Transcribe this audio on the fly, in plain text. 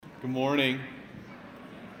Good morning.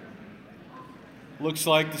 Looks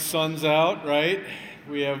like the sun's out, right?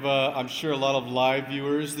 We have, I'm sure, a lot of live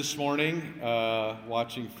viewers this morning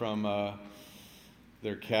watching from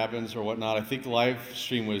their cabins or whatnot. I think the live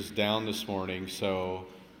stream was down this morning, so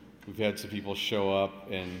we've had some people show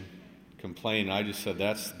up and complain. I just said,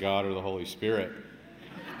 that's God or the Holy Spirit.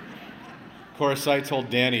 Of course, I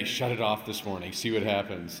told Danny, shut it off this morning, see what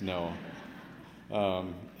happens. No.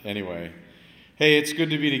 Anyway. Hey, it's good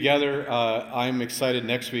to be together. I'm excited.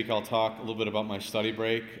 Next week I'll talk a little bit about my study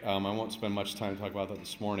break. I won't spend much time talking about that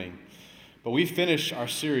this morning. But we finished our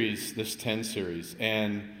series, this 10 series,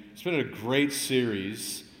 and it's been a great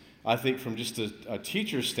series, I think, from just a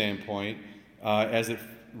teacher's standpoint, as it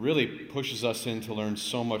really pushes us in to learn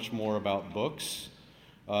so much more about books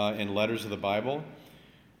and letters of the Bible.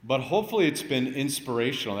 But hopefully it's been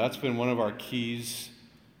inspirational. That's been one of our keys.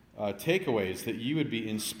 Takeaways, that you would be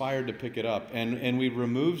inspired to pick it up. And we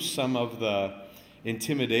remove some of the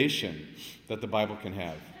intimidation that the Bible can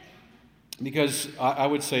have. Because I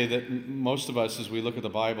would say that most of us, as we look at the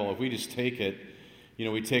Bible, if we just take it,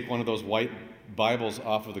 we take one of those white Bibles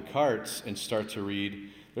off of the carts and start to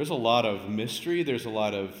read, there's a lot of mystery, there's a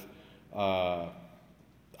lot of,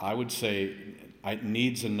 I would say, it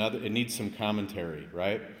needs some commentary,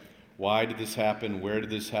 right? Why did this happen? Where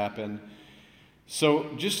did this happen? So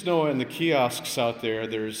just know in the kiosks out there,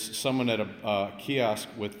 there's someone at a kiosk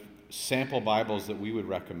with sample Bibles that we would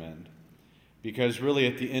recommend. Because really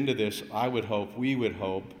at the end of this, we would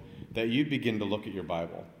hope, that you begin to look at your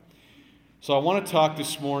Bible. So I want to talk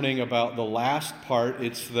this morning about the last part.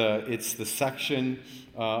 It's the section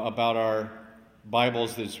about our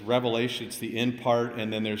Bibles that's Revelation. It's the end part,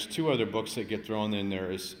 and then there's two other books that get thrown in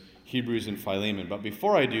there, is Hebrews and Philemon. But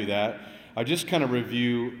before I do that, I just kind of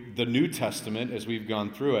review the New Testament as we've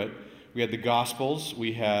gone through it. We had the Gospels.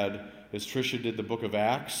 We had, as Tricia did, the book of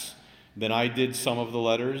Acts. Then I did some of the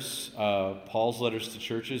letters, Paul's letters to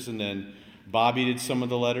churches, and then Bobby did some of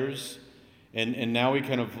the letters. And now we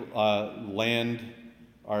kind of land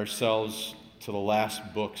ourselves to the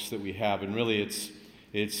last books that we have. And really it's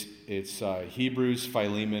Hebrews,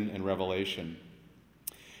 Philemon, and Revelation.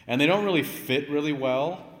 And they don't really fit really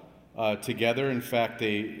well together. In fact,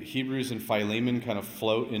 Hebrews and Philemon kind of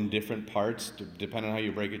float in different parts, depending on how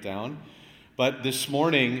you break it down. But this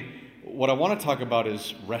morning, what I want to talk about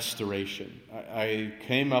is restoration. I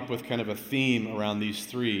came up with kind of a theme around these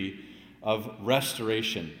three of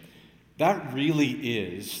restoration. That really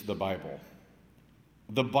is the Bible.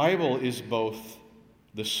 The Bible is both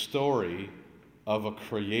the story of a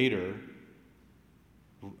creator,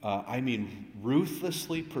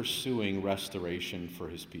 ruthlessly pursuing restoration for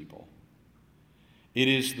his people. It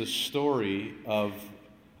is the story of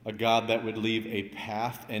a God that would leave a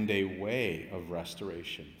path and a way of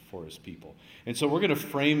restoration for his people. And so we're going to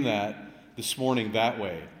frame that this morning that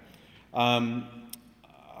way.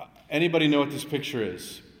 Anybody know what this picture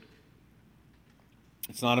is?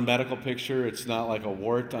 It's not a medical picture. It's not like a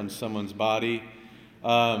wart on someone's body.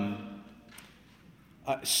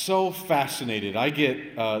 So fascinated. I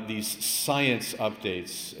get these science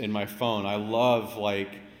updates in my phone. I love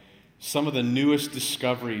some of the newest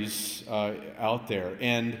discoveries out there.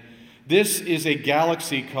 And this is a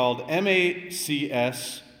galaxy called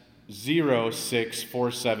MACS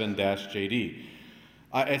 0647-JD.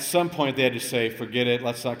 At some point they had to say, forget it,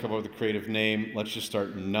 let's not come up with a creative name, let's just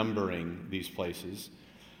start numbering these places.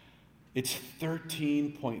 It's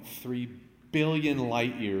 13.3 billion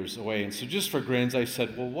light years away. And so just for grins, I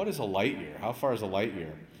said, well, what is a light year? How far is a light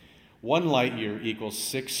year? 1 light year equals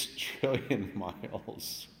 6 trillion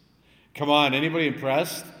miles. Come on, anybody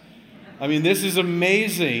impressed? I mean, this is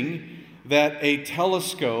amazing that a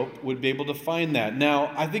telescope would be able to find that.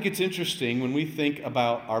 Now, I think it's interesting when we think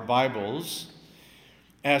about our Bibles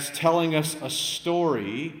as telling us a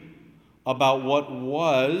story about what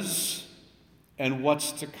was and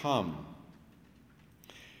what's to come.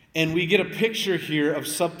 And we get a picture here of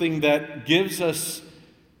something that gives us,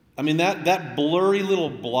 that blurry little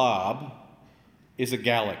blob is a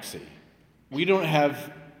galaxy. We don't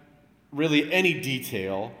have really any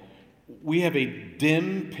detail. We have a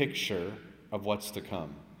dim picture of what's to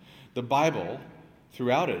come. The Bible,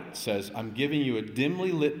 throughout it, says, I'm giving you a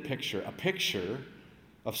dimly lit picture, a picture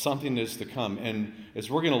of something that is to come. And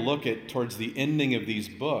as we're going to look at towards the ending of these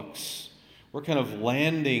books, we're kind of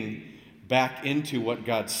landing back into what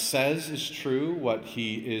God says is true, what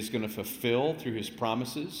he is going to fulfill through his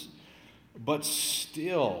promises, but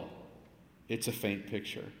still, it's a faint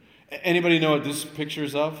picture. Anybody know what this picture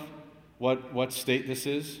is of? What state this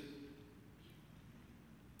is?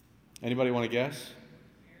 Anybody want to guess?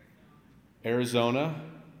 Arizona.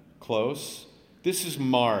 Close. This is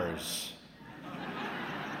Mars.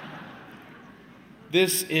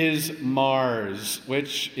 This is Mars,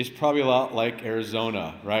 which is probably a lot like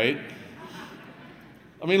Arizona, right?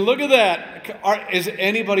 I mean, look at that. Is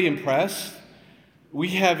anybody impressed?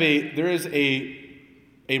 There is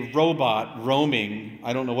a robot roaming.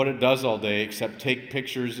 I don't know what it does all day except take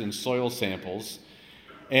pictures and soil samples.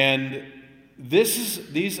 And this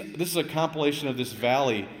is a compilation of this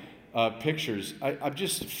valley pictures. I'm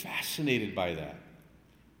just fascinated by that.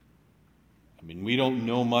 I mean, we don't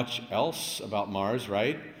know much else about Mars,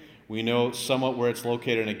 right? We know somewhat where it's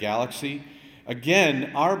located in a galaxy.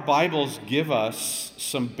 Again, our Bibles give us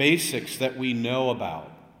some basics that we know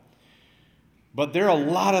about. But there are a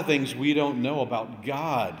lot of things we don't know about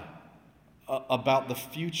God, about the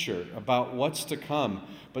future, about what's to come.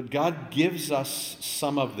 But God gives us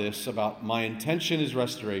some of this about my intention is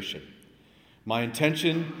restoration. My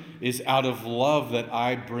intention is out of love that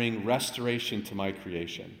I bring restoration to my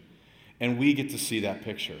creation. And we get to see that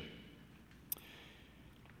picture.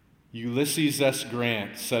 Ulysses S.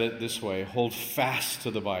 Grant said it this way: hold fast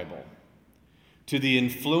to the Bible. To the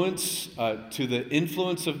influence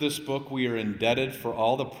of this book, we are indebted for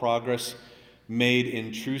all the progress made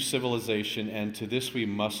in true civilization, and to this we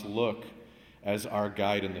must look as our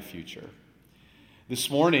guide in the future.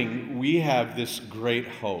 This morning, we have this great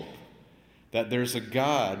hope that there's a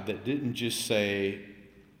God that didn't just say,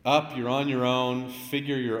 up, you're on your own,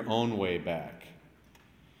 figure your own way back.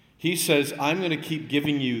 He says, I'm going to keep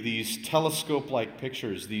giving you these telescope-like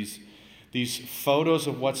pictures, these photos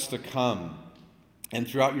of what's to come. And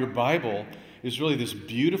throughout your Bible is really this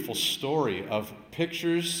beautiful story of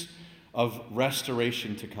pictures of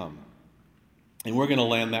restoration to come. And we're going to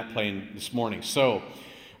land that plane this morning. So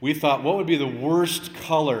we thought, what would be the worst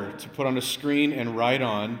color to put on a screen and write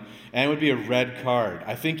on? And it would be a red card.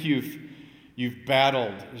 I think you've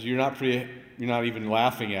battled. You're not even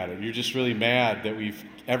laughing at it. You're just really mad that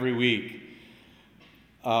every week.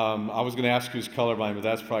 I was going to ask who's colorblind, but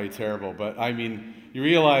that's probably terrible. But I mean, you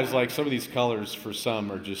realize like some of these colors for some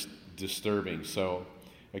are just disturbing. So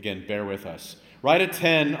again, bear with us. Write a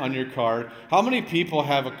 10 on your card. How many people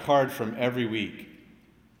have a card from every week?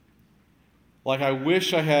 Like I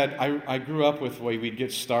wish I grew up with the way we'd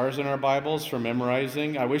get stars in our Bibles for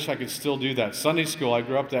memorizing. I wish I could still do that. Sunday school, I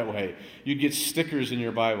grew up that way. You'd get stickers in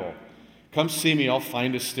your Bible. Come see me, I'll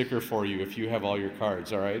find a sticker for you if you have all your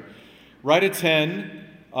cards, all right? Write a 10,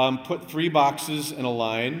 put 3 boxes in a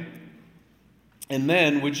line, and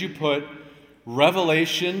then would you put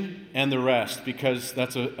Revelation and the rest, because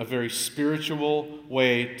that's a very spiritual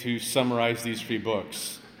way to summarize these 3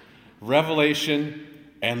 books. Revelation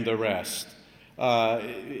and the rest.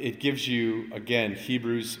 It gives you, again,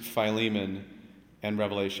 Hebrews, Philemon, and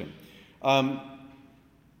Revelation.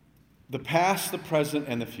 The past, the present,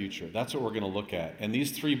 and the future. That's what we're going to look at. And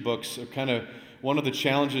these 3 books are kind of, one of the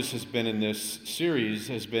challenges has been in this series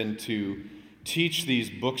has been to teach these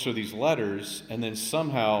books or these letters and then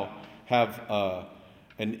somehow have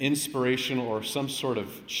an inspiration or some sort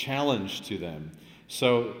of challenge to them.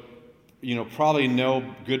 So, probably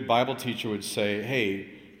no good Bible teacher would say, hey,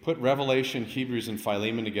 put Revelation, Hebrews, and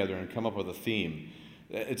Philemon together and come up with a theme.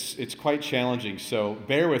 It's quite challenging, so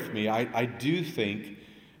bear with me. I do think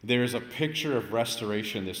there's a picture of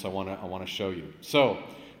restoration I want to show you. So,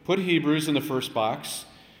 put Hebrews in the first box.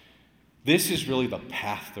 This is really the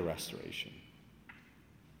path to restoration.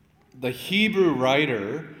 The Hebrew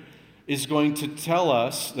writer is going to tell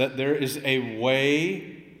us that there is a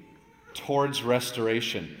way towards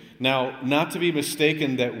restoration. Now, not to be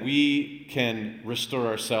mistaken that we can restore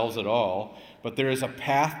ourselves at all, but there is a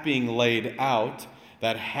path being laid out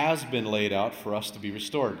that has been laid out for us to be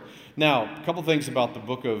restored. Now, a couple things about the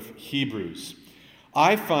book of Hebrews.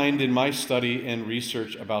 I find in my study and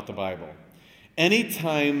research about the Bible,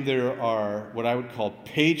 anytime there are what I would call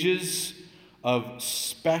pages of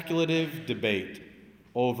speculative debate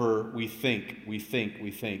over we think,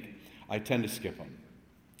 I tend to skip them.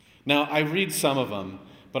 Now, I read some of them,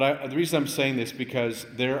 but the reason I'm saying this is because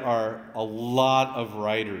there are a lot of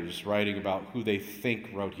writers writing about who they think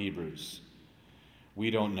wrote Hebrews.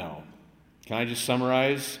 We don't know. Can I just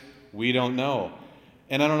summarize? We don't know.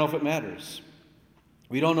 And I don't know if it matters.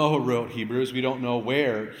 We don't know who wrote Hebrews. We don't know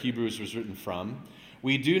where Hebrews was written from.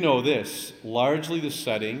 We do know this. Largely the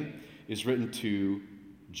setting is written to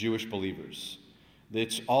Jewish believers.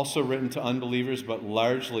 It's also written to unbelievers, but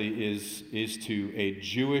largely is to a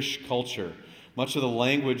Jewish culture. Much of the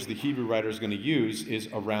language the Hebrew writer is going to use is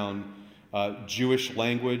around Jewish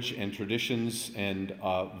language and traditions and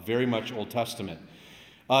very much Old Testament.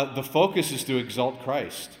 The focus is to exalt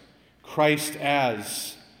Christ. Christ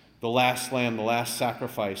as the last lamb, the last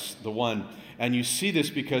sacrifice, the one. And you see this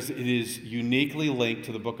because it is uniquely linked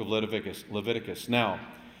to the book of Leviticus. Now,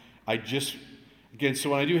 again,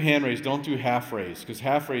 so when I do hand raise, don't do half raise, because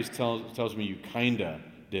half raise tells me you kinda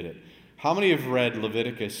did it. How many have read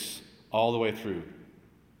Leviticus all the way through?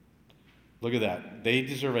 Look at that. They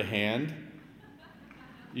deserve a hand.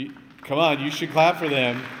 Come on, you should clap for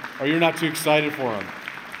them, or you're not too excited for them.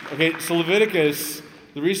 Okay, so Leviticus,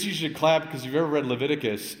 the reason you should clap, because if you've ever read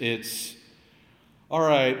Leviticus, it's, all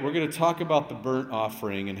right, we're going to talk about the burnt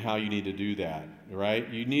offering and how you need to do that, right?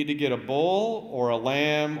 You need to get a bull or a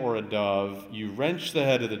lamb or a dove. You wrench the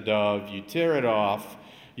head of the dove. You tear it off.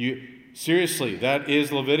 Seriously, that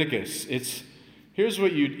is Leviticus. Here's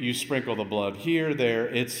what you sprinkle the blood. Here,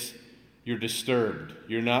 there, you're disturbed.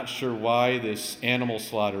 You're not sure why this animal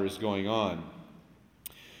slaughter is going on.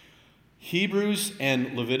 Hebrews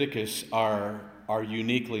and Leviticus are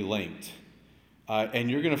uniquely linked.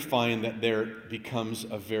 And you're going to find that there becomes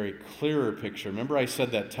a very clearer picture. Remember I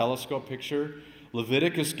said that telescope picture?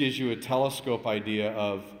 Leviticus gives you a telescope idea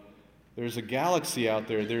of there's a galaxy out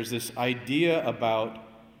there. There's this idea about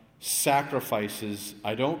sacrifices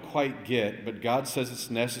I don't quite get, but God says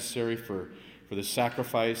it's necessary for the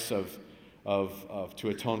sacrifice to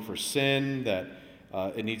atone for sin, that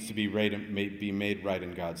it needs to be made right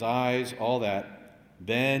in God's eyes, all that.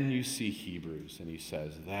 Then you see Hebrews, and he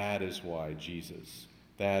says, that is why Jesus.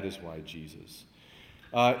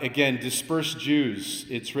 Again, dispersed Jews.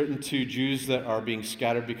 It's written to Jews that are being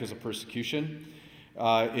scattered because of persecution.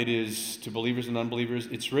 It is to believers and unbelievers.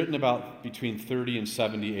 It's written about between 30 and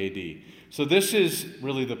 70 A.D. So this is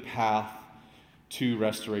really the path to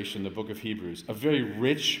restoration, the book of Hebrews. A very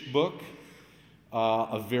rich book,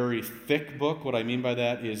 a very thick book. What I mean by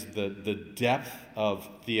that is the depth of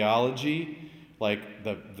theology, like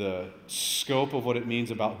the scope of what it means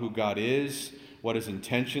about who God is, what his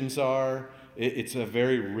intentions are. It's a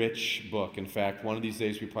very rich book. In fact, one of these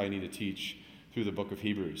days we probably need to teach through the book of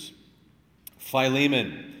Hebrews.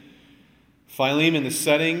 Philemon, the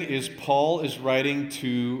setting is Paul is writing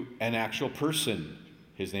to an actual person.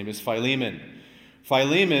 His name is Philemon.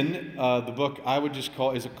 Philemon, the book I would just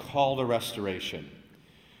call, is a call to restoration.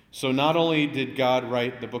 So not only did God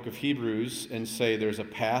write the book of Hebrews and say there's a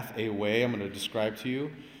path, a way I'm going to describe to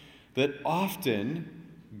you, that often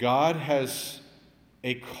God has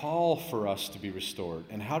a call for us to be restored.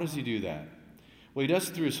 And how does he do that? Well, he does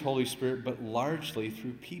it through his Holy Spirit, but largely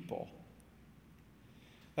through people.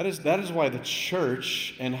 That is why the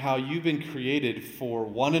church and how you've been created for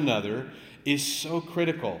one another is so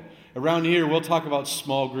critical. Around here, we'll talk about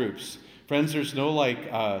small groups. Friends, there's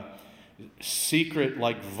no secret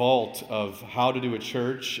vault of how to do a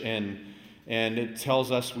church, and it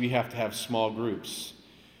tells us we have to have small groups.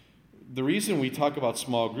 The reason we talk about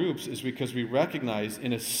small groups is because we recognize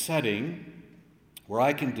in a setting where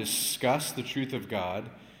I can discuss the truth of God,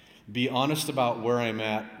 be honest about where I'm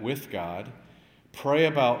at with God, pray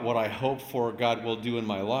about what I hope for God will do in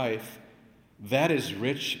my life, that is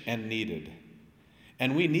rich and needed.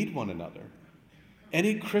 And we need one another.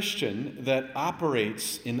 Any Christian that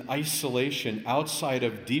operates in isolation outside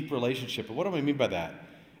of deep relationship, and what do I mean by that?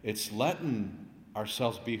 It's letting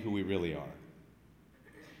ourselves be who we really are.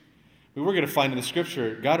 We're going to find in the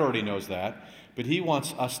scripture, God already knows that, but he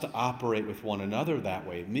wants us to operate with one another that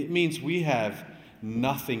way. It means we have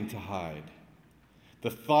nothing to hide. The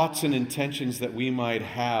thoughts and intentions that we might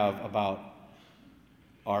have about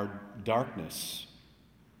our darkness,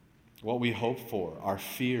 what we hope for, our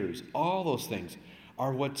fears, all those things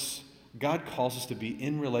are what God calls us to be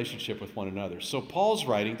in relationship with one another. So Paul's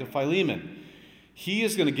writing to Philemon. He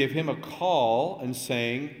is going to give him a call and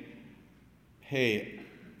saying, hey,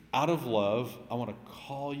 out of love, I want to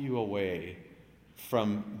call you away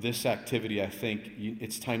from this activity I think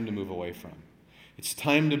it's time to move away from. It's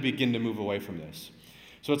time to begin to move away from this.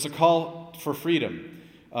 So it's a call for freedom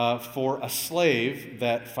for a slave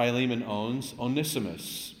that Philemon owns,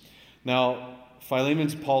 Onesimus. Now,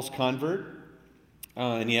 Philemon's Paul's convert,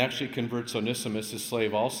 and he actually converts Onesimus, his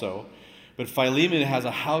slave, also. But Philemon has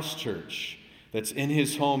a house church that's in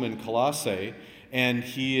his home in Colossae, and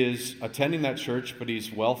he is attending that church, but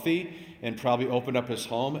he's wealthy and probably opened up his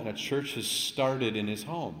home, and a church has started in his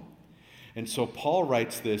home. And so Paul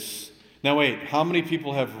writes this. Now wait, how many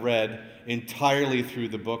people have read entirely through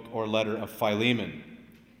the book or letter of Philemon?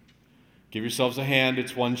 Give yourselves a hand,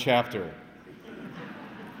 it's one chapter.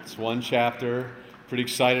 It's one chapter. Pretty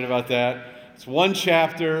excited about that. It's one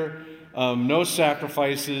chapter, no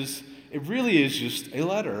sacrifices. It really is just a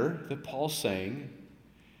letter that Paul's saying,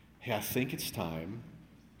 hey, I think it's time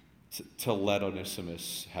to let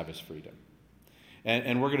Onesimus have his freedom.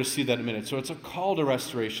 And we're going to see that in a minute. So it's a call to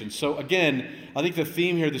restoration. So again, I think the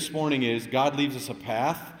theme here this morning is God leaves us a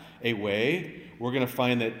path, a way. We're going to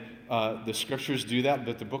find that the scriptures do that,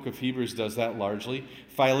 but the book of Hebrews does that largely.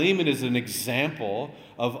 Philemon is an example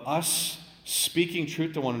of us speaking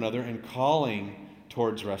truth to one another and calling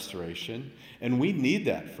towards restoration. And we need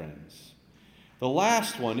that, friends. The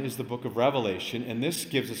last one is the book of Revelation, and this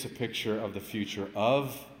gives us a picture of the future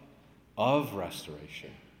of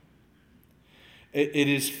restoration. It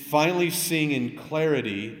is finally seeing in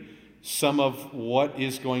clarity some of what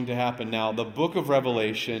is going to happen. Now, the book of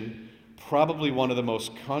Revelation, probably one of the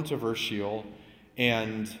most controversial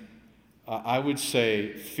and I would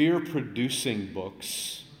say fear-producing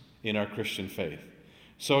books in our Christian faith.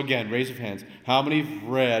 So again, raise your hands. How many have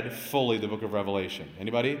read fully the book of Revelation?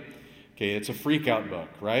 Anybody? Okay, it's a freak-out book,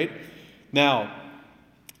 right? Now,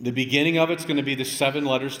 the beginning of it's going to be the 7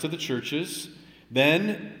 letters to the churches.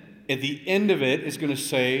 Then, at the end of it is going to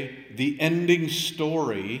say the ending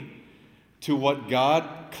story to what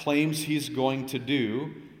God claims he's going to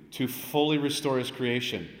do to fully restore his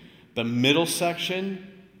creation. The middle section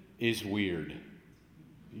is weird.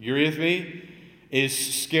 You with me? Is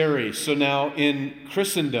scary. So now in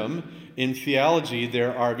Christendom, in theology,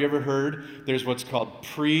 have you ever heard, there's what's called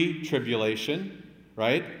pre-tribulation,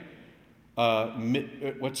 right?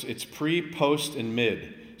 It's pre, post, and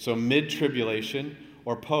mid. So mid-tribulation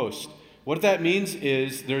or post. What that means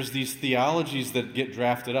is there's these theologies that get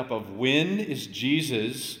drafted up of when is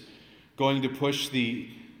Jesus going to push the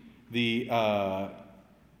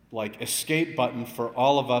escape button for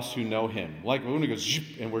all of us who know him. Like when he goes zoop,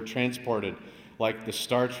 and we're transported, like the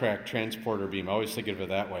Star Trek transporter beam. I always think of it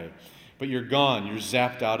that way. But you're gone. You're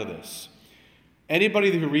zapped out of this.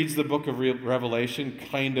 Anybody who reads the book of Revelation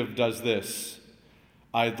kind of does this.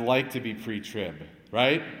 I'd like to be pre-trib,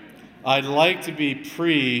 right? I'd like to be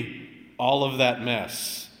pre all of that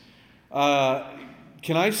mess.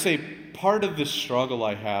 Can I say part of the struggle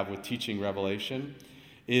I have with teaching Revelation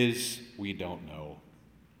is we don't know.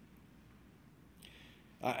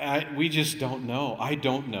 We just don't know. I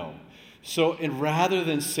don't know. So, and rather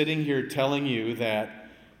than sitting here telling you that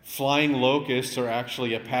flying locusts are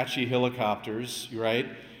actually Apache helicopters, right?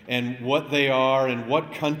 And what they are, and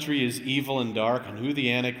what country is evil and dark, and who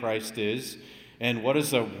the Antichrist is, and what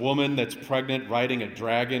is a woman that's pregnant riding a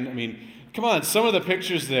dragon. I mean, come on, some of the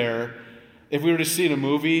pictures there, if we were to see in a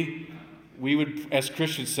movie, we would, as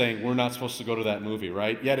Christians, saying, we're not supposed to go to that movie,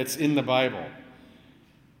 right? Yet it's in the Bible.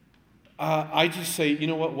 I just say, you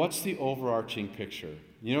know what? What's the overarching picture?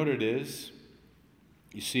 You know what it is?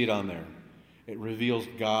 You see it on there. It reveals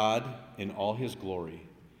God in all his glory.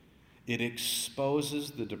 It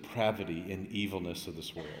exposes the depravity and evilness of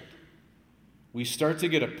this world. We start to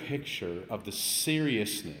get a picture of the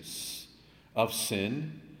seriousness of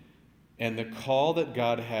sin and the call that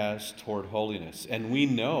God has toward holiness. And we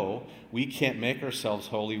know we can't make ourselves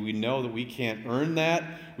holy. We know that we can't earn that.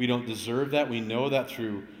 We don't deserve that. We know that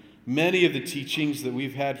through many of the teachings that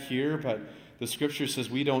we've had here, but the scripture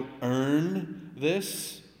says we don't earn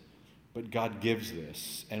this, but God gives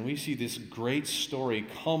this. And we see this great story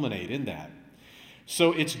culminate in that.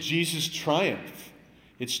 So it's Jesus' triumph.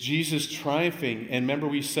 It's Jesus triumphing. And remember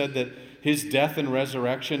we said that his death and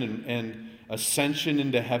resurrection and ascension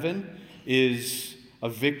into heaven is a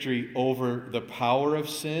victory over the power of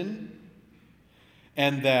sin,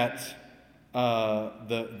 and that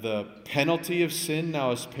the penalty of sin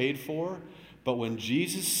now is paid for. But when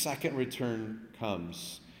Jesus' second return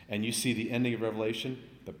comes, and you see the ending of Revelation,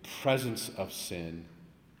 the presence of sin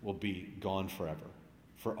will be gone forever,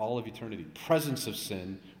 for all of eternity. Presence of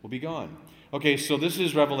sin will be gone. Okay, so this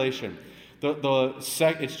is Revelation.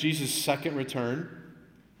 It's Jesus' second return.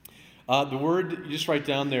 The word, you just write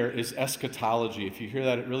down there, is eschatology. If you hear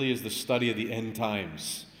that, it really is the study of the end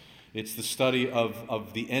times. It's the study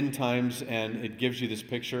of the end times, and it gives you this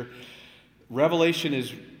picture. Revelation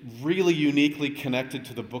is really uniquely connected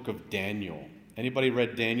to the book of Daniel. Anybody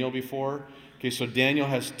read Daniel before? Okay, so Daniel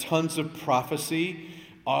has tons of prophecy.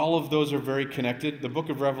 All of those are very connected. The book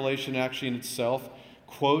of Revelation actually in itself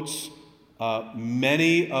quotes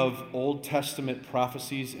many of Old Testament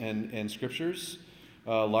prophecies and scriptures,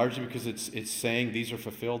 largely because it's saying these are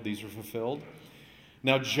fulfilled, these are fulfilled.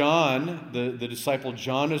 Now John, the disciple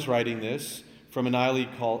John, is writing this from an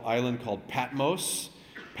island called Patmos.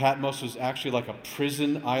 Patmos was actually like a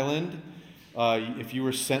prison island. If you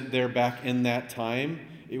were sent there back in that time,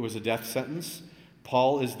 it was a death sentence.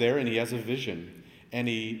 Paul is there and he has a vision. And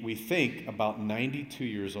we think, about 92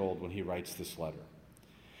 years old when he writes this letter.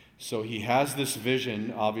 So he has this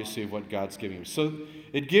vision, obviously, of what God's giving him. So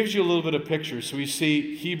it gives you a little bit of picture. So we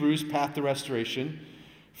see Hebrews, path to restoration.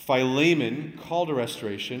 Philemon, call to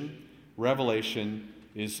restoration. Revelation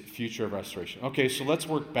is future of restoration. Okay, so let's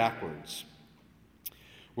work backwards.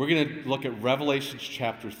 We're going to look at Revelation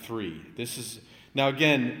chapter 3. Now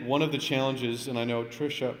again, one of the challenges, and I know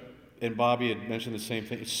Tricia and Bobby had mentioned the same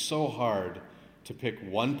thing, it's so hard to pick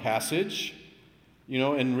one passage,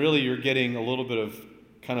 and really you're getting a little bit of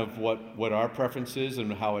kind of what our preference is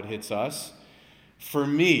and how it hits us. For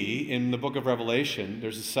me, in the book of Revelation,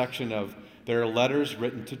 there's a section of there are letters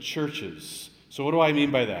written to churches. So what do I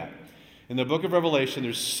mean by that? In the book of Revelation,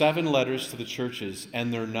 there's 7 letters to the churches,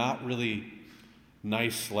 and they're not really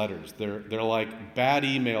nice letters. They're like bad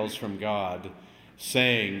emails from God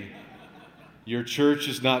saying, your church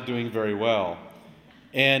is not doing very well.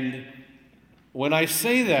 And when I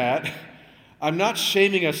say that, I'm not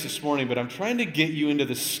shaming us this morning, but I'm trying to get you into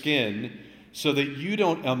the skin so that you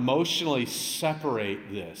don't emotionally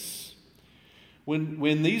separate this.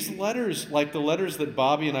 When these letters, like the letters that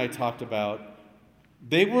Bobby and I talked about,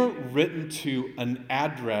 they weren't written to an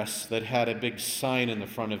address that had a big sign in the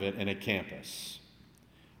front of it and a campus.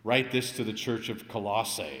 Write this to the church of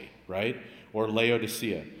Colossae, right? Or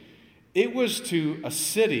Laodicea. It was to a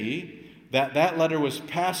city that letter was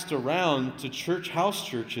passed around to house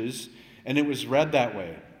churches, and it was read that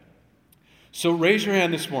way. So raise your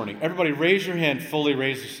hand this morning. Everybody raise your hand, fully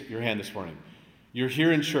raise your hand this morning. You're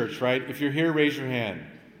here in church, right? If you're here, raise your hand.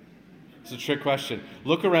 It's a trick question.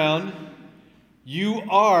 Look around. You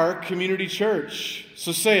are Community Church.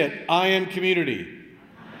 So say it, I am community.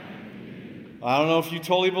 I don't know if you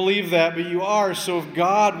totally believe that, but you are. So if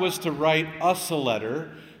God was to write us a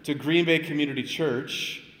letter to Green Bay Community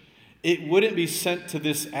Church, it wouldn't be sent to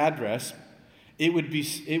this address. It would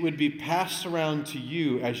be passed around to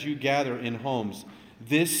you as you gather in homes.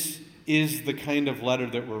 This is the kind of letter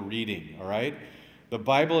that we're reading, all right? The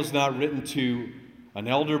Bible is not written to an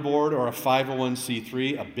elder board or a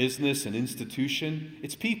 501c3, a business, an institution.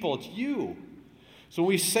 It's people, it's you. So when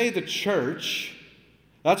we say the church,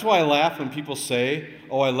 that's why I laugh when people say,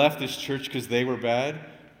 oh, I left this church because they were bad.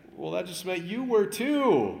 Well, that just meant you were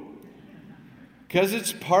too. Because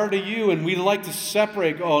it's part of you, and we like to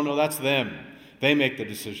separate, oh, no, that's them. They make the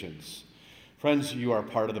decisions. Friends, you are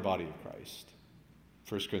part of the body of Christ.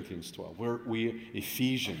 1 Corinthians 12.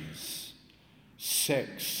 Ephesians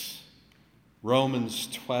 6. Romans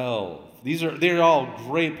 12. They're all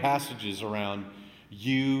great passages around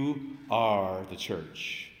you are the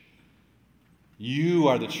church. You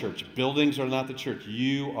are the church. Buildings are not the church.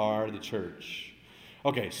 You are the church.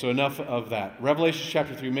 Okay, so enough of that. Revelation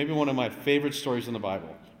chapter 3, maybe one of my favorite stories in the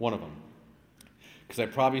Bible. One of them. Because I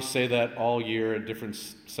probably say that all year at different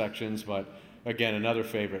sections, but again, another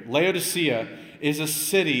favorite. Laodicea is a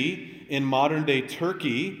city in modern-day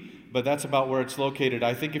Turkey, but that's about where it's located.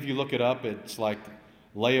 I think if you look it up, it's like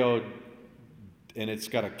Laod, and it's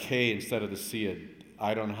got a K instead of the C.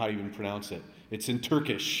 I don't know how you even pronounce it. It's in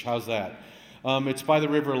Turkish. How's that? It's by the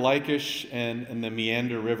river Lykish and the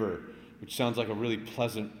Meander River, which sounds like a really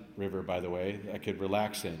pleasant river, by the way, I could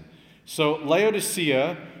relax in. So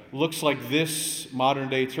Laodicea looks like this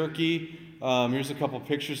modern-day Turkey. Here's a couple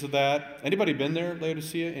pictures of that. Anybody been there,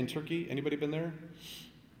 Laodicea, in Turkey? Anybody been there?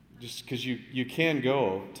 Just because you can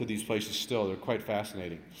go to these places still. They're quite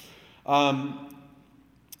fascinating. But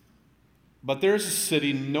there's a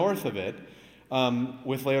city north of it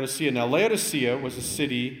with Laodicea. Now, Laodicea was a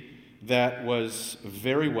city that was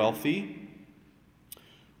very wealthy,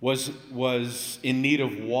 was in need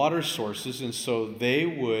of water sources, and so they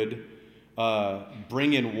would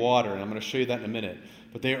bring in water, and I'm going to show you that in a minute.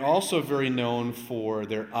 But they are also very known for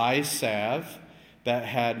their eye salve that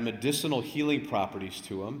had medicinal healing properties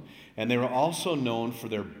to them, and they were also known for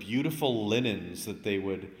their beautiful linens that they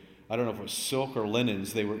would, I don't know if it was silk or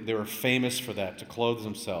linens, they were famous for that, to clothe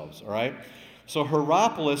themselves, all right? So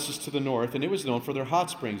Hierapolis is to the north, and it was known for their hot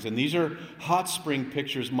springs. And these are hot spring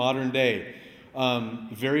pictures modern day.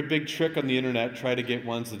 Very big trick on the internet, try to get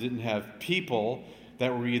ones that didn't have people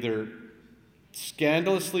that were either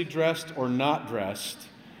scandalously dressed or not dressed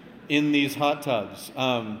in these hot tubs.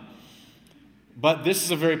 But this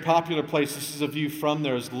is a very popular place. This is a view from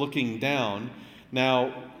there as looking down.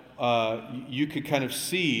 Now, you could kind of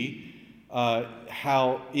see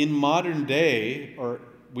how in modern day,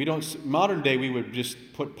 modern day we would just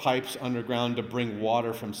put pipes underground to bring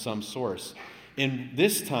water from some source. In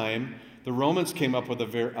this time, the Romans came up with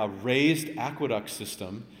a raised aqueduct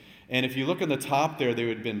system, and if you look on the top there, they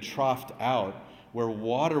would have been troughed out where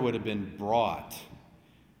water would have been brought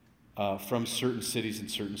from certain cities and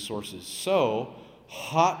certain sources. So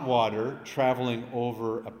hot water traveling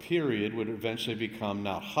over a period would eventually become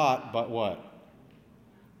not hot, but what?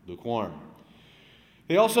 Lukewarm.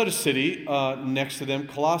 They also had a city next to them,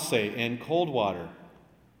 Colossae, and Coldwater.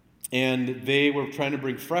 And they were trying to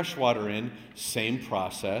bring fresh water in, same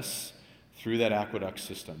process, through that aqueduct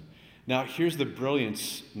system. Now, here's the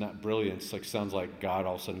brilliance, not brilliance, like sounds like God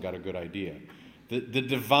all of a sudden got a good idea. The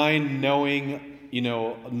divine knowing,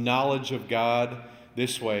 knowledge of God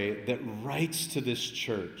this way that writes to this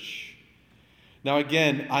church. Now,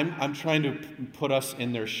 again, I'm trying to put us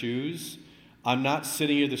in their shoes. I'm not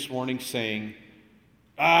sitting here this morning saying,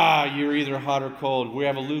 you're either hot or cold. We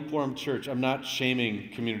have a lukewarm church. I'm not shaming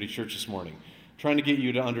Community Church this morning. I'm trying to get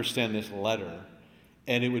you to understand this letter.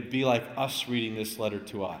 And it would be like us reading this letter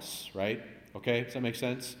to us, right? Okay, does that make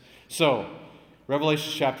sense? So,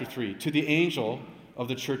 Revelation chapter 3. To the angel of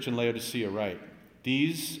the church in Laodicea write,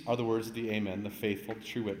 these are the words of the Amen, the faithful,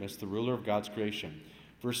 true witness, the ruler of God's creation.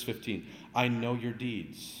 Verse 15. I know your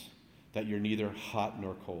deeds, that you're neither hot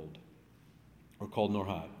nor cold, or cold nor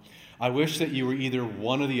hot. I wish that you were either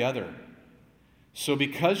one or the other. So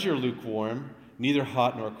because you're lukewarm, neither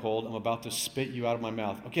hot nor cold, I'm about to spit you out of my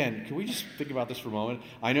mouth. Again, can we just think about this for a moment?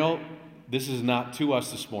 I know this is not to us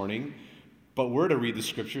this morning, but we're to read the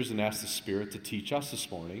scriptures and ask the Spirit to teach us this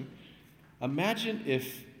morning. Imagine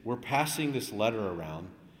if we're passing this letter around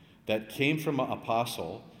that came from an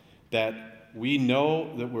apostle that we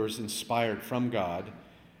know that was inspired from God,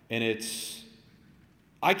 and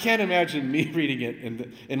I can't imagine me reading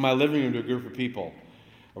it in my living room to a group of people.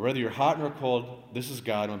 Or whether you're hot or cold, this is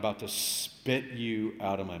God. I'm about to spit you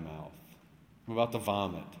out of my mouth. I'm about to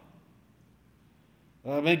vomit.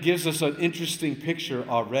 It gives us an interesting picture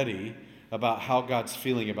already about how God's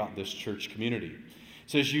feeling about this church community.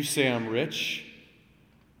 It says, you say I'm rich.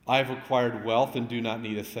 I have acquired wealth and do not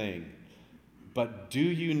need a thing. But do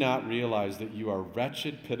you not realize that you are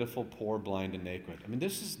wretched, pitiful, poor, blind, and naked? I mean,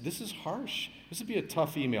 this is harsh. This would be a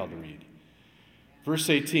tough email to read. Verse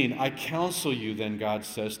 18, I counsel you, then God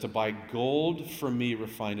says, to buy gold from me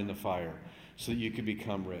refined in the fire, so that you can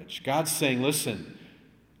become rich. God's saying, listen,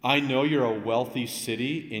 I know you're a wealthy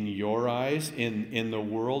city in your eyes, in the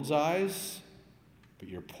world's eyes, but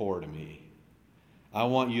you're poor to me. I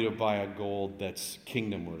want you to buy a gold that's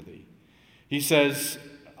kingdom worthy. He says,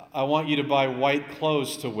 I want you to buy white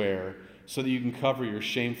clothes to wear so that you can cover your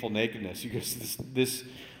shameful nakedness. Because these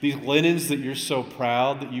linens that you're so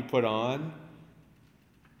proud that you put on,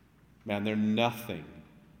 man, they're nothing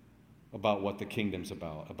about what the kingdom's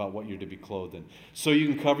about what you're to be clothed in. So you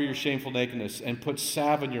can cover your shameful nakedness and put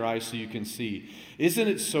salve in your eyes so you can see. Isn't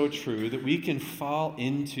it so true that we can fall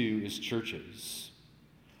into, as churches,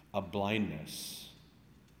 a blindness,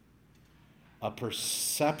 a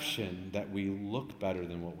perception that we look better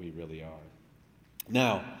than what we really are?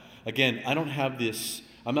 Now, again, I don't have this,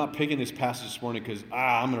 I'm not picking this passage this morning because,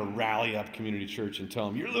 I'm going to rally up Community Church and tell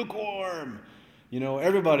them, you're lukewarm.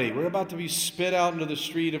 Everybody, we're about to be spit out into the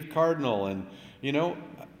street of Cardinal. And,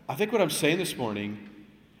 I think what I'm saying this morning,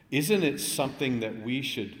 isn't it something that we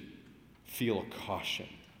should feel a caution?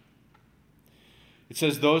 It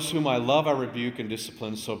says, those whom I love I rebuke and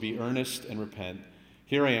discipline, so be earnest and repent.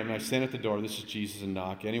 Here I am, and I stand at the door. This is Jesus, and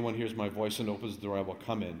knock. Anyone hears my voice and opens the door, I will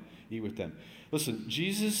come in, eat with them. Listen,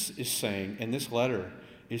 Jesus is saying, and this letter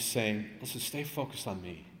is saying, listen, stay focused on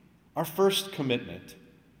me. Our first commitment,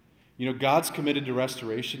 God's committed to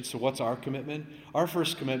restoration, so what's our commitment? Our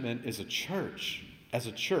first commitment is a church, as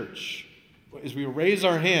we raise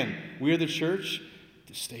our hand, we are the church,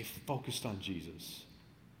 to stay focused on Jesus.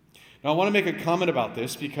 Now, I want to make a comment about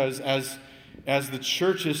this because as the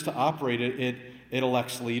church is to operate, it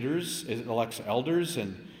elects leaders, it elects elders,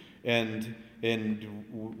 and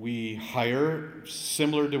we hire,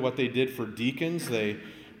 similar to what they did for deacons,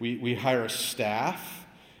 we hire a staff.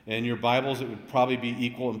 In your Bibles, it would probably be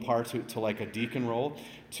equal in part to like a deacon role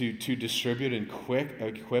to distribute and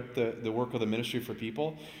equip the work of the ministry for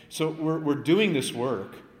people. So we're doing this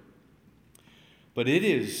work, but it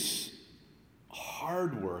is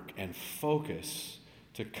hard work and focus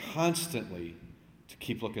to constantly to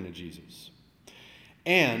keep looking at Jesus.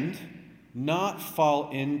 And not fall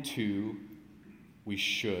into we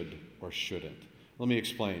should or shouldn't. Let me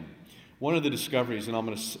explain. One of the discoveries, and I'm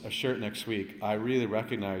going to share it next week, I really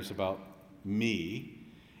recognize about me,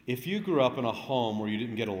 if you grew up in a home where you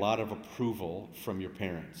didn't get a lot of approval from your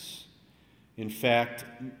parents. In fact,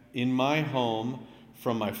 in my home,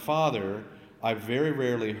 from my father, I very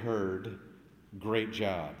rarely heard, great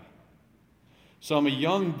job. So I'm a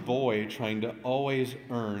young boy trying to always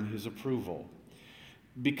earn his approval.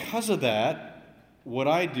 Because of that, what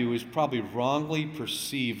I do is probably wrongly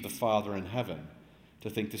perceive the Father in heaven to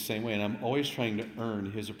think the same way, and I'm always trying to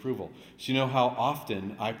earn his approval. So you know how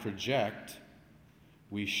often I project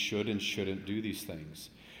we should and shouldn't do these things.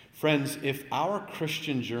 Friends, if our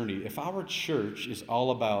Christian journey, if our church is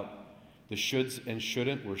all about the shoulds and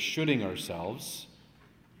shouldn't, we're shoulding ourselves,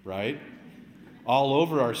 right? All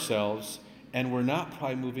over ourselves, and we're not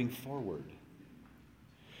probably moving forward.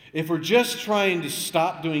 If we're just trying to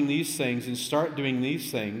stop doing these things and start doing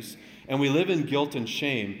these things, and we live in guilt and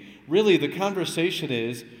shame, really the conversation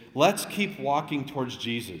is, let's keep walking towards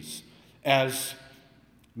Jesus. As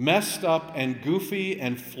messed up and goofy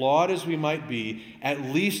and flawed as we might be, at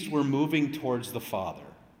least we're moving towards the Father.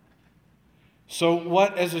 So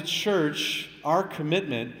what, as a church, our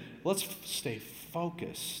commitment, let's stay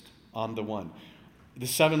focused on the one. The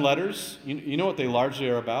 7 letters, you know what they largely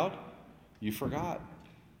are about? You forgot.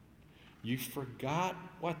 You forgot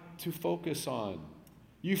what to focus on.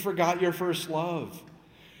 You forgot your first love.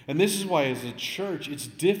 And this is why, as a church, it's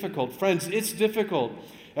difficult. Friends, it's difficult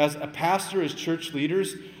as a pastor, as church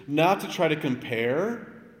leaders, not to try to compare.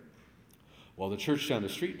 Well, the church down the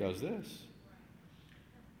street does this.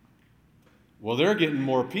 Well, they're getting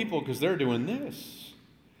more people because they're doing this.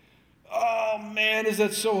 Oh, man, is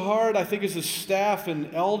that so hard? I think as a staff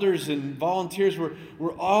and elders and volunteers,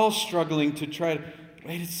 we're all struggling to try to,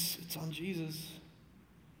 wait, it's on Jesus.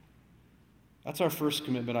 That's our first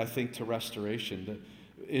commitment, I think, to restoration.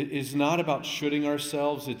 It is not about shoulding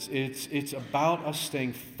ourselves. It's about us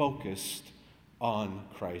staying focused on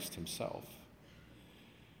Christ himself.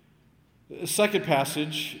 The second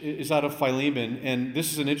passage is out of Philemon, and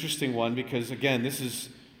this is an interesting one because, again, this is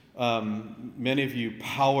many of you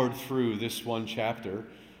powered through this one chapter,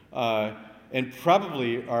 and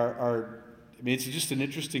probably it's just an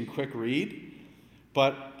interesting quick read,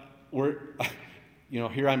 but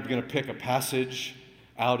here I'm going to pick a passage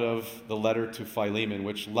out of the letter to Philemon,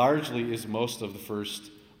 which largely is most of the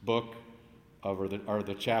first book or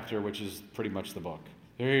the chapter, which is pretty much the book.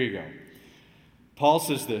 There you go. Paul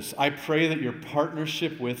says this, I pray that your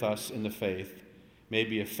partnership with us in the faith may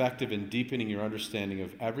be effective in deepening your understanding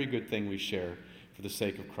of every good thing we share for the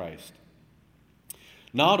sake of Christ.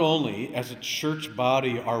 Not only as a church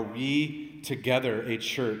body are we together a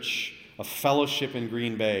church, a fellowship in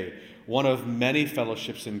Green Bay, one of many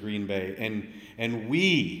fellowships in Green Bay, and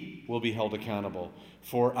we will be held accountable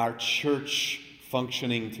for our church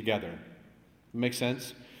functioning together. Make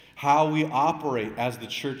sense? How we operate as the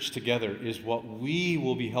church together is what we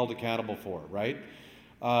will be held accountable for, right?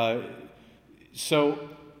 So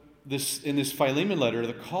in this Philemon letter,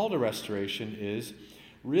 the call to restoration is,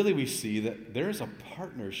 really we see that there's a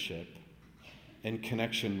partnership and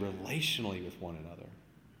connection relationally with one another.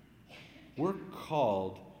 We're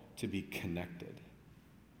called to be connected.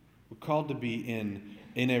 We're called to be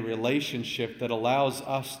in a relationship that allows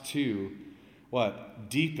us to,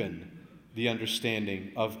 deepen the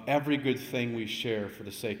understanding of every good thing we share for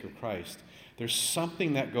the sake of Christ. There's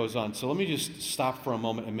something that goes on. So let me just stop for a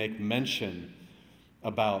moment and make mention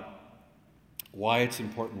about why it's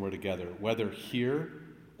important we're together, whether here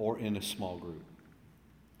or in a small group.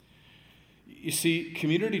 You see,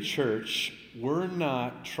 Community Church, we're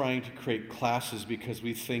not trying to create classes because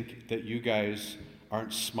we think that you guys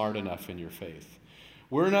aren't smart enough in your faith.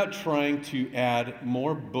 We're not trying to add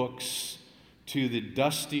more books to the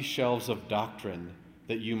dusty shelves of doctrine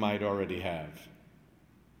that you might already have.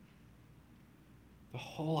 The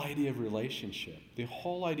whole idea of relationship, the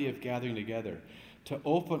whole idea of gathering together to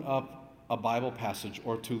open up a Bible passage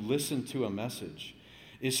or to listen to a message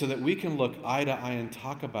is so that we can look eye to eye and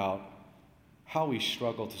talk about how we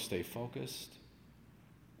struggle to stay focused.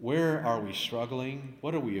 Where are we struggling?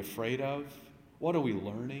 What are we afraid of? What are we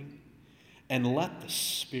learning? And let the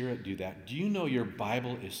Spirit do that. Do you know your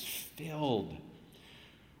Bible is filled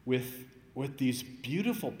with these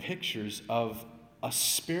beautiful pictures of a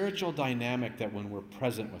spiritual dynamic that when we're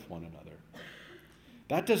present with one another?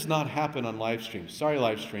 That does not happen on live stream. Sorry,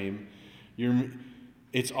 live stream.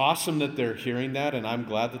 It's awesome that they're hearing that, and I'm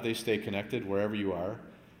glad that they stay connected wherever you are.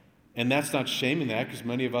 And that's not shaming that, because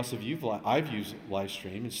many of us I've used live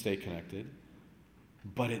stream and stay connected,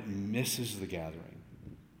 but it misses the gathering.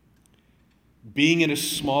 Being in a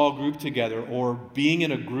small group together, or being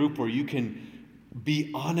in a group where you can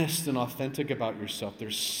be honest and authentic about yourself,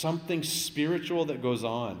 there's something spiritual that goes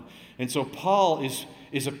on. And so Paul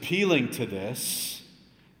is appealing to this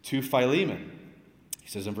to Philemon. He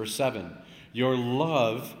says in verse 7, your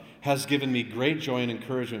love has given me great joy and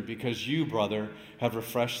encouragement because you, brother, have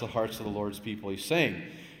refreshed the hearts of the Lord's people. He's saying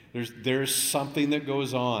there's something that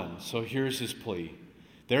goes on. So here's his plea.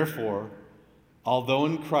 Therefore, although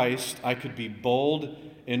in Christ I could be bold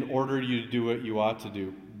in order you to do what you ought to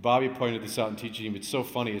do. Bobby pointed this out in teaching him. It's so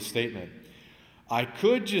funny, his statement. I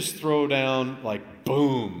could just throw down,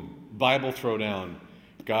 boom, Bible throw down.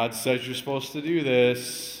 God says you're supposed to do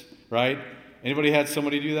this, right? Anybody had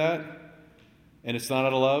somebody do that? And it's not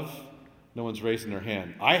out of love? No one's raising their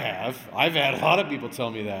hand. I have. I've had a lot of people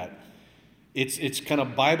tell me that. It's kind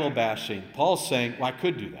of Bible bashing. Paul's saying, well, I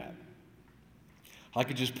could do that. I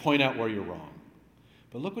could just point out where you're wrong.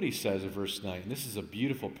 But look what he says in verse 9. This is a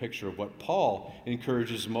beautiful picture of what Paul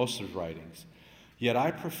encourages most of his writings. Yet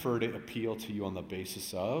I prefer to appeal to you on the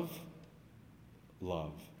basis of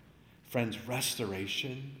love. Friends,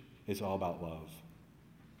 restoration is all about love.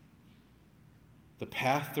 The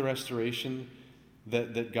path to restoration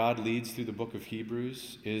that God leads through the book of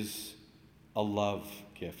Hebrews is a love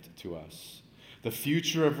gift to us. The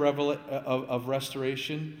future of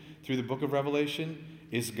restoration through the book of Revelation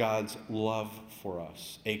is God's love for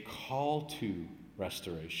us. A call to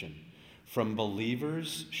restoration from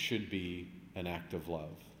believers should be an act of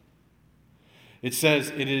love. It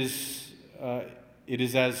says it is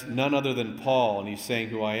as none other than Paul, and he's saying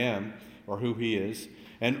who I am, or who he is,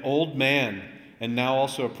 an old man, and now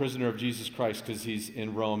also a prisoner of Jesus Christ because he's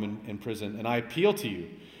in Rome in prison. And I appeal to you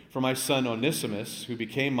for my son Onesimus, who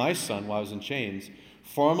became my son while I was in chains.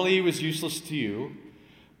 Formerly he was useless to you,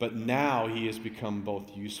 but now he has become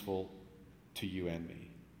both useful to you and me.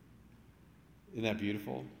 Isn't that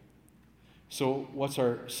beautiful? So what's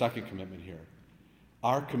our second commitment here?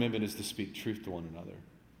 Our commitment is to speak truth to one another.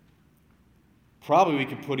 Probably we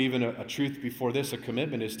could put even a truth before this. A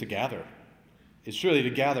commitment is to gather. It's really to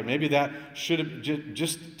gather. Maybe that should have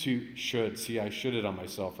see, I should it on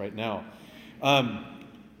myself right now.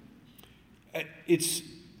 It's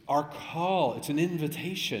our call. It's an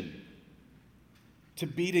invitation to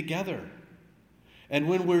be together. And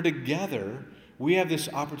when we're together, we have this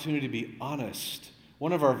opportunity to be honest.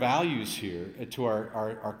 One of our values here to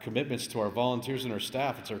our commitments to our volunteers and our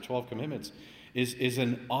staff, it's our 12 commitments, is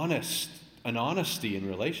an honesty in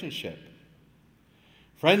relationship.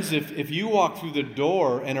 Friends, if you walk through the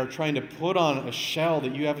door and are trying to put on a shell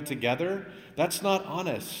that you have it together, that's not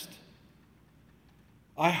honest.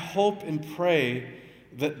 I hope and pray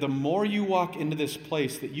that the more you walk into this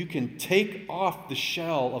place, that you can take off the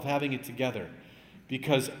shell of having it together.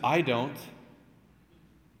 Because I don't,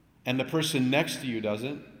 and the person next to you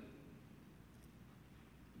doesn't.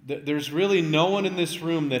 There's really no one in this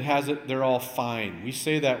room that has it, they're all fine. We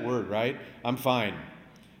say that word, right? I'm fine.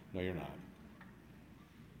 No, you're not.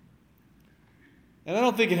 And I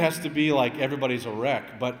don't think it has to be like everybody's a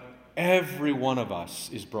wreck, but every one of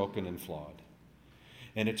us is broken and flawed.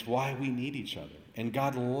 And it's why we need each other. And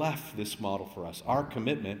God left this model for us. Our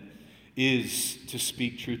commitment is to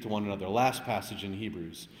speak truth to one another. Last passage in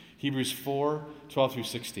Hebrews. Hebrews 4, 12 through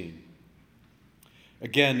 16.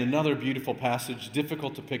 Again, another beautiful passage,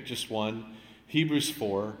 difficult to pick just one. Hebrews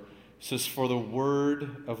 4 says, "For the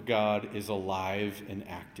word of God is alive and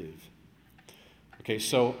active." Okay,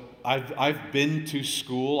 so I've been to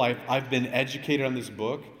school. I've been educated on this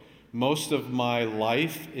book. Most of my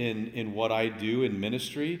life in what I do in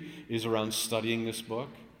ministry is around studying this book.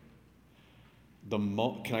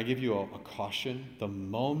 Can I give you a caution? The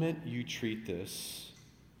moment you treat this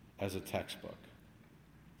as a textbook,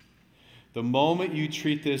 the moment you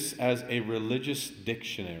treat this as a religious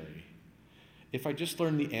dictionary, if I just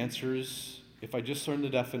learn the answers, if I just learn the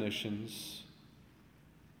definitions,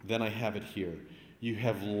 then I have it here. You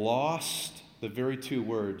have lost the very two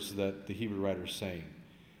words that the Hebrew writer is saying.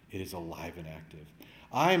 It is alive and active.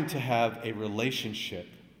 I am to have a relationship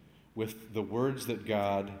with the words that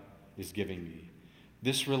God is giving me.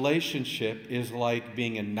 This relationship is like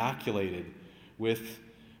being inoculated with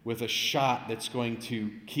a shot that's going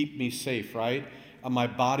to keep me safe, right? My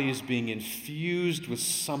body is being infused with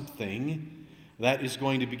something that is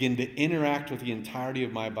going to begin to interact with the entirety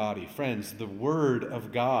of my body. Friends, the Word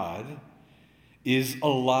of God is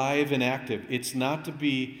alive and active. It's not to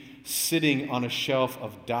be sitting on a shelf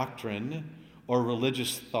of doctrine or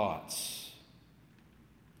religious thoughts.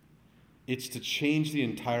 It's to change the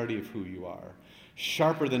entirety of who you are.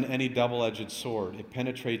 Sharper than any double-edged sword. It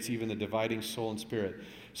penetrates even the dividing soul and spirit.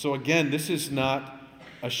 So again, this is not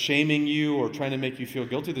a shaming you or trying to make you feel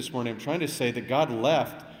guilty this morning. I'm trying to say that God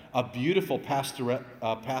left a beautiful path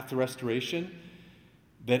to restoration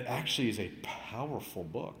that actually is a powerful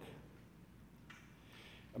book.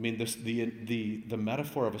 I mean, the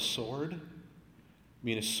metaphor of a sword. I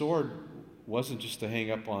mean, a sword wasn't just to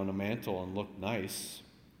hang up on a mantle and look nice.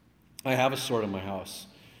 I have a sword in my house.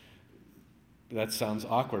 That sounds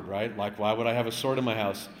awkward, right? Like, why would I have a sword in my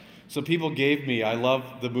house? So people gave me, I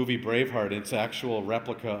love the movie Braveheart. It's an actual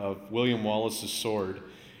replica of William Wallace's sword.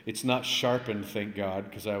 It's not sharpened, thank God,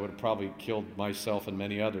 because I would have probably killed myself and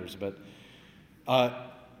many others. But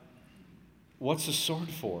what's a sword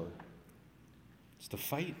for? It's to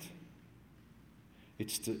fight.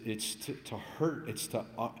 It's to hurt. It's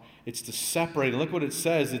to separate. And look what it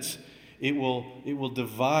says. It will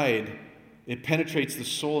divide. It penetrates the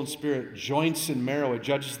soul and spirit, joints and marrow. It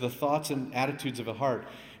judges the thoughts and attitudes of the heart.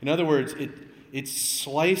 In other words, it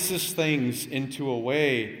slices things into a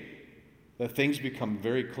way that things become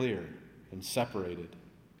very clear and separated.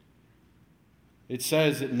 It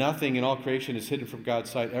says that nothing in all creation is hidden from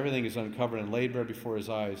God's sight. Everything is uncovered and laid bare before his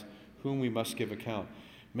eyes, whom we must give account.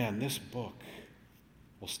 Man, this book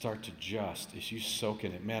will start to as you soak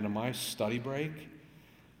in it. Man, in my study break,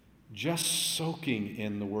 just soaking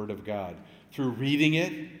in the Word of God, through reading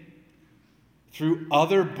it, through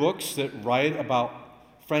other books that write about,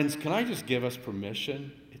 friends, can I just give us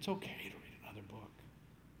permission? It's okay to read another book.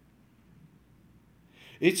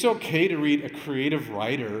 It's okay to read a creative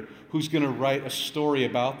writer who's going to write a story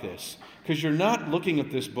about this, because you're not looking at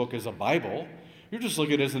this book as a Bible. You're just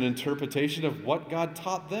looking at it as an interpretation of what God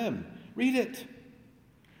taught them. Read it.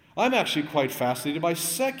 I'm actually quite fascinated by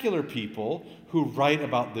secular people who write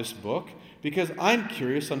about this book because I'm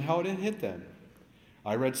curious on how it hit them.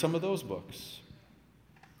 I read some of those books.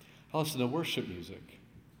 I listen to worship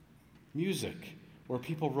music where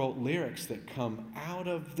people wrote lyrics that come out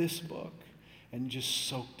of this book and just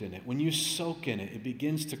soaked in it. When you soak in it, it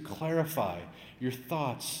begins to clarify your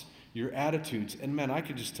thoughts, your attitudes. And man, I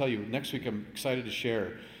could just tell you, next week I'm excited to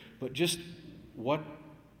share, but just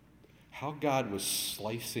how God was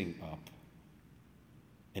slicing up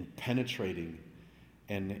and penetrating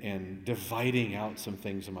and dividing out some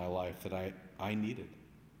things in my life that I needed.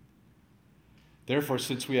 Therefore,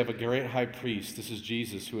 since we have a great high priest, this is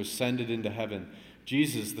Jesus, who ascended into heaven,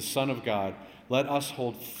 Jesus, the Son of God, let us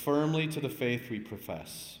hold firmly to the faith we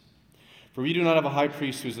profess. For we do not have a high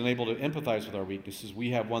priest who is unable to empathize with our weaknesses.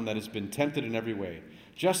 We have one that has been tempted in every way,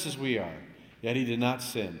 just as we are, yet he did not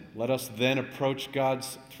sin. Let us then approach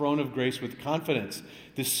God's throne of grace with confidence.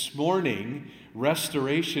 This morning,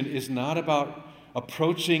 restoration is not about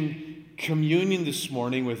approaching communion this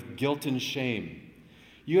morning with guilt and shame.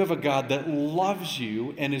 You have a God that loves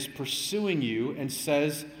you and is pursuing you and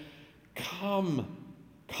says, come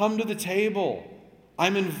to the table.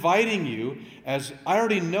 I'm inviting you, as I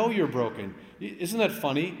already know you're broken. Isn't that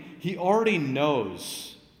funny? He already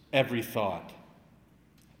knows every thought.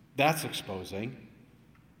 That's exposing.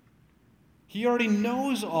 He already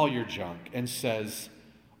knows all your junk and says,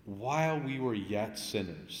 while we were yet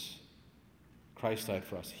sinners, Christ died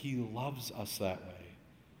for us. He loves us that way.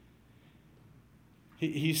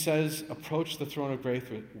 He says, approach the throne of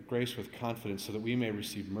grace with confidence so that we may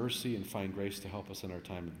receive mercy and find grace to help us in our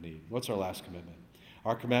time of need. What's our last commitment?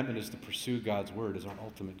 Our commitment is to pursue God's word as our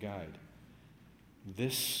ultimate guide.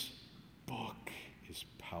 This book is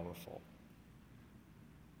powerful.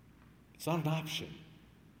 It's not an option.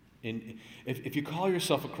 And if you call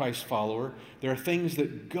yourself a Christ follower, there are things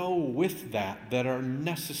that go with that are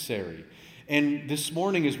necessary. And this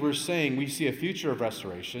morning, as we're saying, we see a future of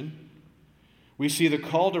restoration. We see the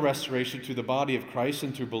call to restoration through the body of Christ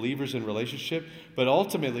and through believers in relationship, but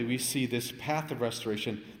ultimately we see this path of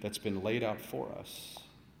restoration that's been laid out for us.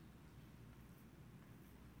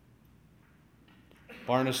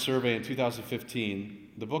 Barna's survey in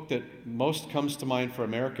 2015, the book that most comes to mind for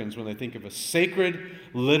Americans when they think of a sacred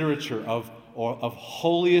literature of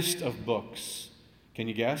holiest of books. Can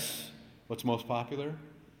you guess what's most popular?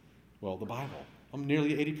 Well, the Bible.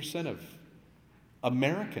 Nearly 80% of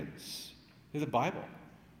Americans the Bible.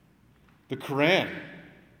 The Quran,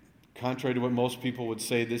 contrary to what most people would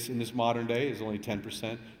say in this modern day, is only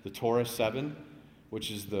 10%. The Torah, 7%,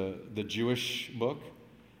 which is the Jewish book.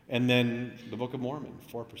 And then the Book of Mormon,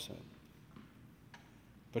 4%.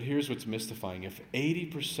 But here's what's mystifying. If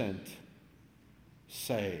 80%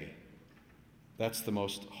 say that's the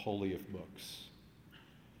most holy of books,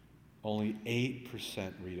 only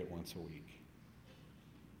 8% read it once a week.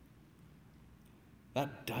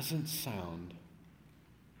 That doesn't sound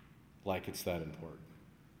like it's that important,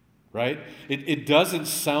 right? It doesn't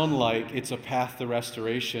sound like it's a path to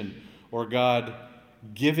restoration or God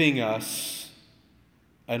giving us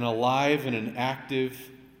an alive and an active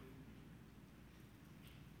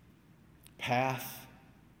path,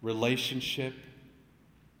 relationship,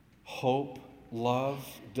 hope, love.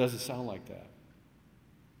 It doesn't sound like that.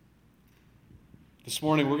 This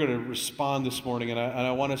morning, we're going to respond this morning, and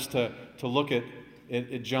I want us to look at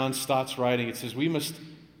John Stott's writing. It says we must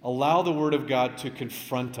allow the Word of God to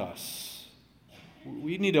confront us.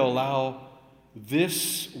 We need to allow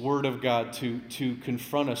this Word of God to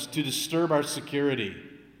confront us, to disturb our security.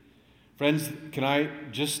 Friends, can I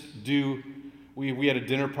just do, we had a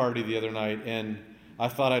dinner party the other night, and I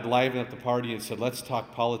thought I'd liven up the party and said, let's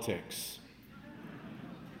talk politics.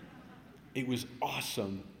 It was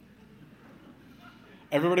awesome.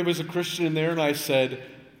 Everybody was a Christian in there, and I said,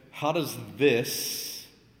 how does this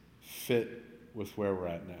fit with where we're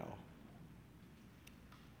at now?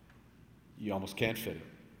 You almost can't fit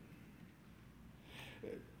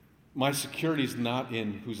it. My security is not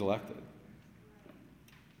in who's elected.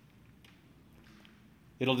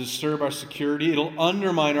 It'll disturb our security. It'll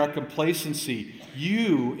undermine our complacency.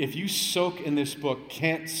 You, if you soak in this book,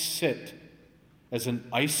 can't sit as an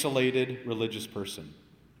isolated religious person.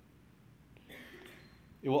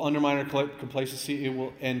 It will undermine our complacency.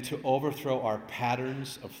 And to overthrow our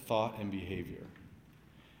patterns of thought and behavior.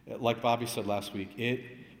 Like Bobby said last week,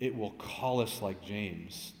 it will call us, like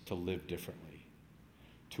James, to live differently,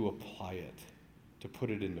 to apply it, to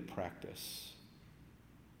put it into practice.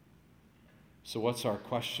 So what's our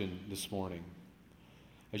question this morning?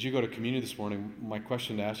 As you go to communion this morning, my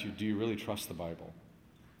question to ask you, do you really trust the Bible?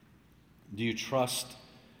 Do you trust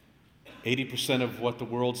 80% of what the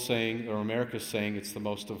world's saying, or America's saying, it's the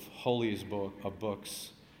most of holiest book of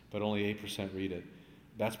books, but only 8% read it?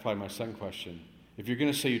 That's probably my second question. If you're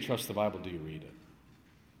going to say you trust the Bible, do you read it?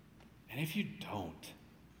 And if you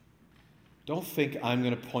don't think I'm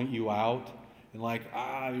going to point you out and like,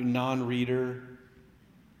 you non-reader,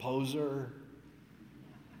 poser.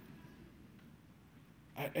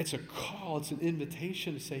 It's a call, it's an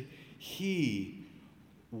invitation to say, He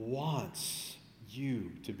wants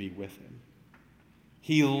you to be with Him.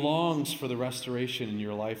 He longs for the restoration in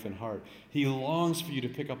your life and heart. He longs for you to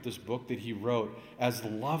pick up this book that He wrote as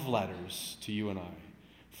love letters to you and I.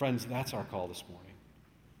 Friends, that's our call this morning.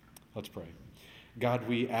 Let's pray. God,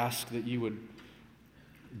 we ask that you would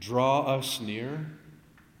draw us near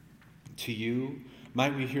to you.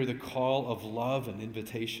 Might we hear the call of love and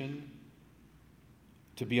invitation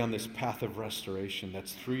to be on this path of restoration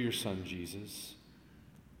that's through your Son, Jesus,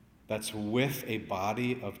 that's with a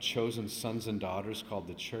body of chosen sons and daughters called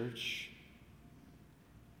the church.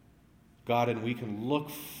 God, and we can look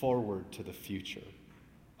forward to the future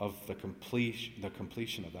of the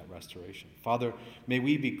completion of that restoration. Father, may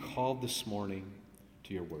we be called this morning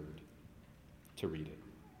to your word, to read it,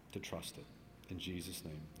 to trust it. In Jesus'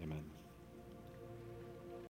 name, amen.